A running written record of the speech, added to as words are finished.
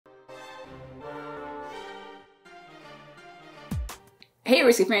Hey,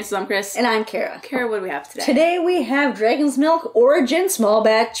 Whiskey Francis, I'm Chris. And I'm Kara. Kara, what do we have today? Today we have Dragon's Milk Origin Small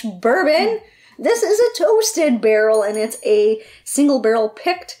Batch Bourbon. This is a toasted barrel, and it's a single barrel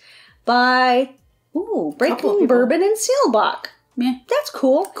picked by Breaking Bourbon and Seelbach. Yeah. That's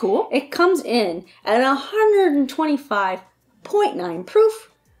cool. Cool. It comes in at 125.9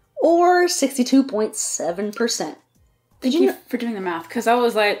 proof or 62.7%. Thank you for doing the math, because I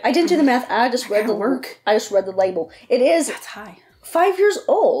was like... I didn't do the math. I just read the label. It is... That's high. 5 years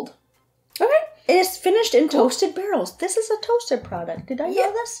old. Okay. It is finished in toasted barrels. This is a toasted product. Did I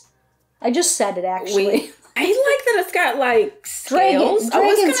know this? I just said it, actually. I like that it's got, like, scales. I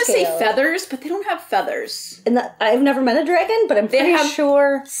was going to say feathers, but they don't have feathers. And I've never met a dragon, but I'm pretty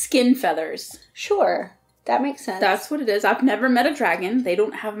sure... skin feathers. Sure. That makes sense. That's what it is. I've never met a dragon. They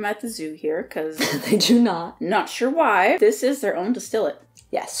don't have them at the zoo here, because... They do not. Not sure why. This is their own distillate.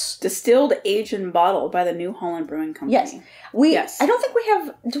 Yes. Distilled, aged, and bottled by the New Holland Brewing Company. Yes. I don't think we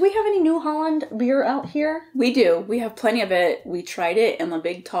have... Do we have any New Holland beer out here? We do. We have plenty of it. We tried it in the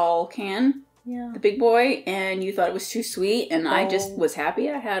big, tall can. Yeah. The big boy. And you thought it was too sweet. And I just was happy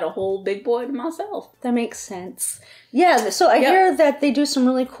I had a whole big boy to myself. That makes sense. Yeah. So I hear that they do some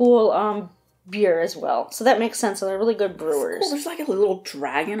really cool beer as well. So that makes sense. So they're really good brewers. Cool. There's like a little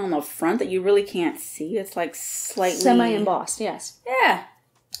dragon on the front that you really can't see. It's like slightly... Semi-embossed, yes. Yeah.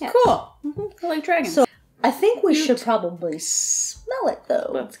 Yes. Cool. I like dragons. So I think we should probably smell it,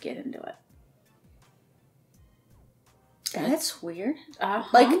 though. Let's get into it. That's weird.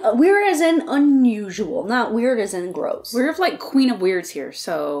 Like, weird as in unusual, not weird as in gross. We're like queen of weirds here,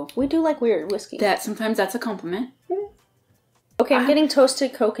 so... We do like weird whiskey. Sometimes that's a compliment. Okay, I'm getting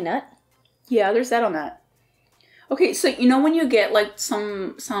toasted coconut. Yeah, there's that on that. Okay, so you know when you get like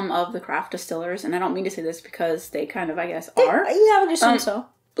some of the craft distillers, and I don't mean to say this because they kind of, I guess, are. Yeah, I would assume so.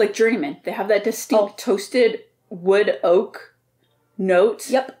 Like Journeyman, they have that distinct toasted wood oak note.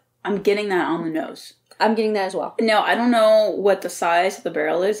 Yep. I'm getting that on the nose. I'm getting that as well. No, I don't know what the size of the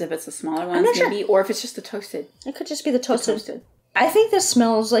barrel is, if it's the smaller ones maybe, or if it's just the toasted. It could just be the toasted. I think this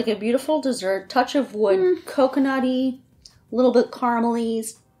smells like a beautiful dessert, touch of wood, coconutty, a little bit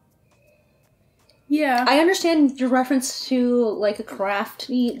caramelly. Yeah. I understand your reference to like a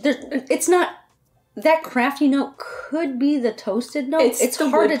crafty... It's not... That crafty note could be the toasted note. It's the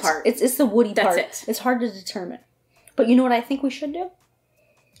hard part. It's the woody part. That's it. It's hard to determine. But you know what I think we should do?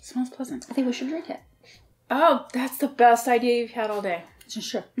 It smells pleasant. I think we should drink it. Oh, that's the best idea you've had all day.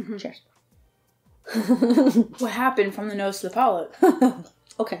 Sure. Mm-hmm. Cheers. What happened from the nose to the palate?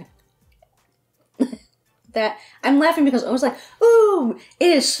 Okay. I'm laughing because I was like, ooh, it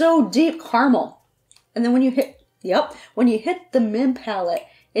is so deep caramel. And then when you hit the mid palate,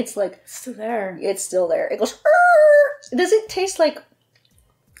 it's like... It's still there. It's still there. It goes... Does it taste like...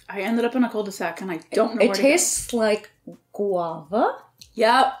 I ended up in a cul-de-sac and I don't know where to go. It tastes like guava.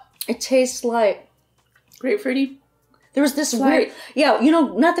 Yep. It tastes like... Grapefruity? There was this weird... Yeah, you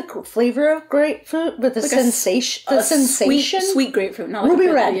know, not the flavor of grapefruit, but the like sensation. The sensation. Sweet grapefruit. Not Ruby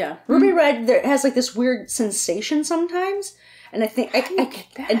like red. Yeah. Ruby red there has like this weird sensation sometimes. And I think...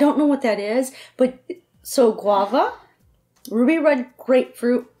 I don't know what that is, but... So guava, ruby red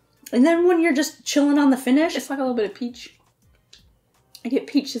grapefruit, and then when you're just chilling on the finish... It's like a little bit of peach. I get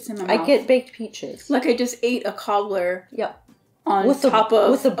peach that's in my mouth. I get baked peaches. Like I just ate a cobbler. Yep. With the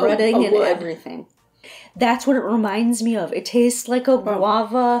breading and everything. That's what it reminds me of. It tastes like a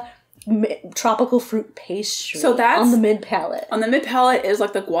guava tropical fruit pastry. So that's... On the mid palate. On the mid palate is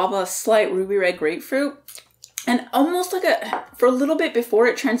like the guava slight ruby red grapefruit. And almost like for a little bit before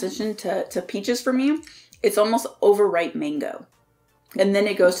it transitioned to peaches for me, it's almost overripe mango. And then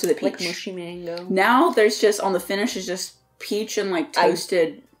it goes to the peach. Like mushy mango. Now there's just, on the finish, is just peach and like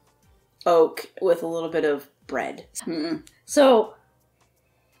toasted oak with a little bit of bread. So,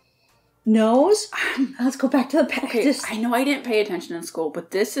 nose. Let's go back to the package. Okay, I know I didn't pay attention in school,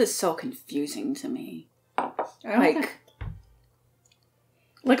 but this is so confusing to me.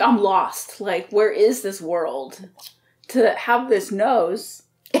 Like, I'm lost. Like, where is this world? To have this nose.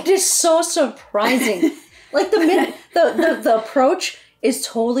 It is so surprising. Like, the approach is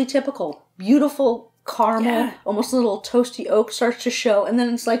totally typical. Beautiful caramel, almost a little toasty oak starts to show, and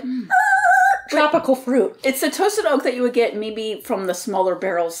then it's like, tropical fruit. It's the toasted oak that you would get maybe from the smaller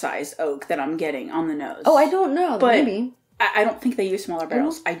barrel size oak that I'm getting on the nose. Oh, I don't know. But maybe. I don't think they use smaller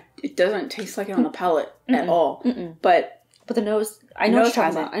barrels. It doesn't taste like it on the palate at all. But the nose, I know what you're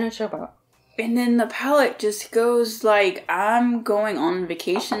talking about. I know what you're talking about. And then the palate just goes like, I'm going on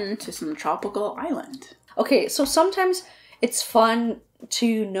vacation to some tropical island. Okay, so sometimes it's fun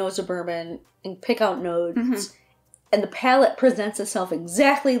to nose a bourbon and pick out notes, and the palate presents itself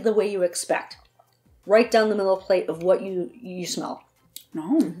exactly the way you expect. Right down the middle plate of what you smell.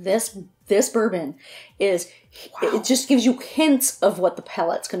 No. This bourbon is, it just gives you hints of what the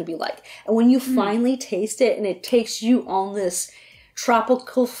palate's going to be like. And when you finally taste it and it takes you on this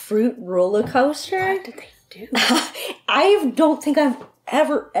tropical fruit roller coaster. What did they do? I don't think I've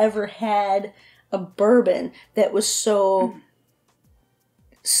ever had a bourbon that was so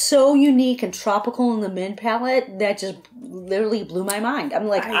unique and tropical in the mid palate that just literally blew my mind. I'm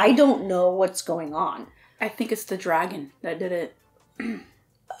like, I don't know what's going on. I think it's the dragon that did it.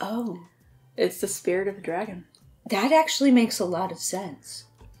 Oh. It's the spirit of the dragon. That actually makes a lot of sense.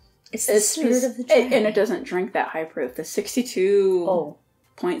 It's the spirit of the dragon. And it doesn't drink that high proof. The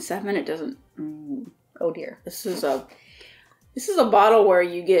 62.7, it doesn't. Oh dear. This is a bottle where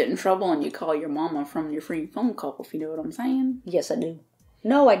you get in trouble and you call your mama from your free phone call, if you know what I'm saying. Yes, I do.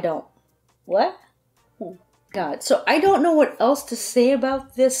 No, I don't. What? Oh, God. So I don't know what else to say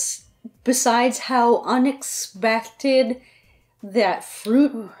about this besides how unexpected that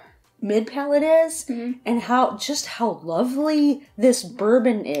fruit mid palate is, and how lovely this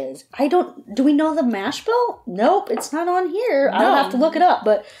bourbon is. Do we know the mash bill? Nope, it's not on here. No. I'll have to look it up,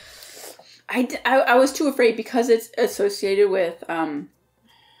 but I was too afraid because it's associated with what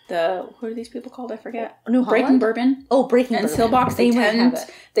are these people called? I forget. New Breaking Holland? Bourbon. Oh, Breaking and Bourbon. Stillbox. They tend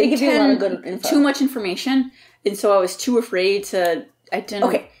give you a lot of good info. Too much information, and so I was too afraid to. I didn't.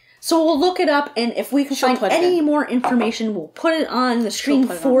 Okay. So we'll look it up, and if we can find any more information, we'll put it on the screen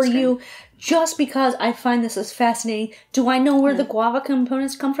for you. Just because I find this as fascinating. Do I know where the guava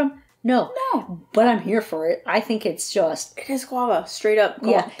components come from? No. But I'm here for it. I think it's just... It is guava. Straight up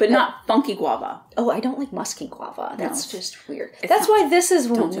guava. Yeah. But not funky guava. Oh, I don't like musky guava. That's just weird. That's why this is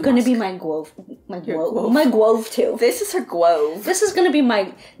going to be my guove. My guove, too. This is her guove. This is going to be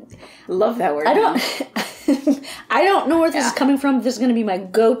my... Love that word. I don't know where this is coming from. This is going to be my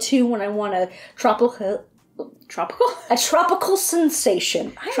go-to when I want a tropical... Tropical? A tropical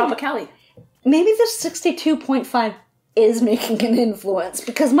sensation. Tropicali. Maybe the 62.5 is making an influence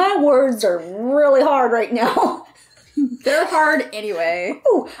because my words are really hard right now. They're hard anyway.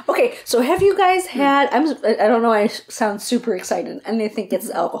 Ooh, okay, so have you guys had... I don't know, I sound super excited and I think it's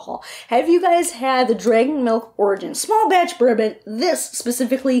alcohol. Have you guys had the Dragon Milk Origin small batch bourbon, this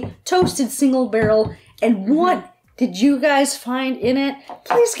specifically toasted single barrel, and what did you guys find in it?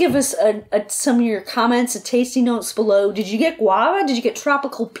 Please give us some of your comments, tasty notes below. Did you get guava? Did you get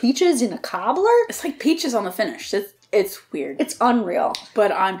tropical peaches in a cobbler? It's like peaches on the finish. It's weird. It's unreal.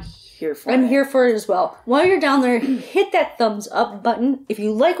 But I'm here for it. I'm here for it as well. While you're down there, hit that thumbs up button. If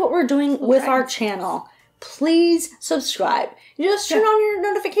you like what we're doing with our channel, please subscribe. Just turn on your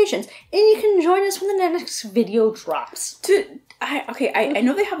notifications. And you can join us when the next video drops. I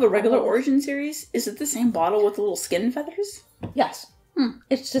know they have a regular Origin series. Is it the same bottle with the little skin feathers? Yes.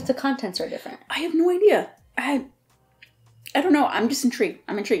 It's just the contents are different. I have no idea. I don't know. I'm just intrigued.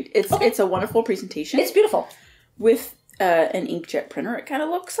 It's a wonderful presentation. It's beautiful. With an inkjet printer, it kind of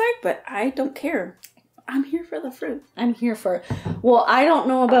looks like, but I don't care. I'm here for the fruit. I'm here for it. Well, I don't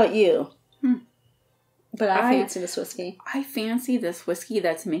know about you. But I fancy this whiskey. I fancy this whiskey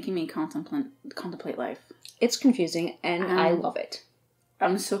that's making me contemplate life. It's confusing, and I love it.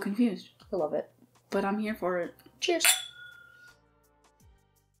 I'm so confused. I love it. But I'm here for it. Cheers.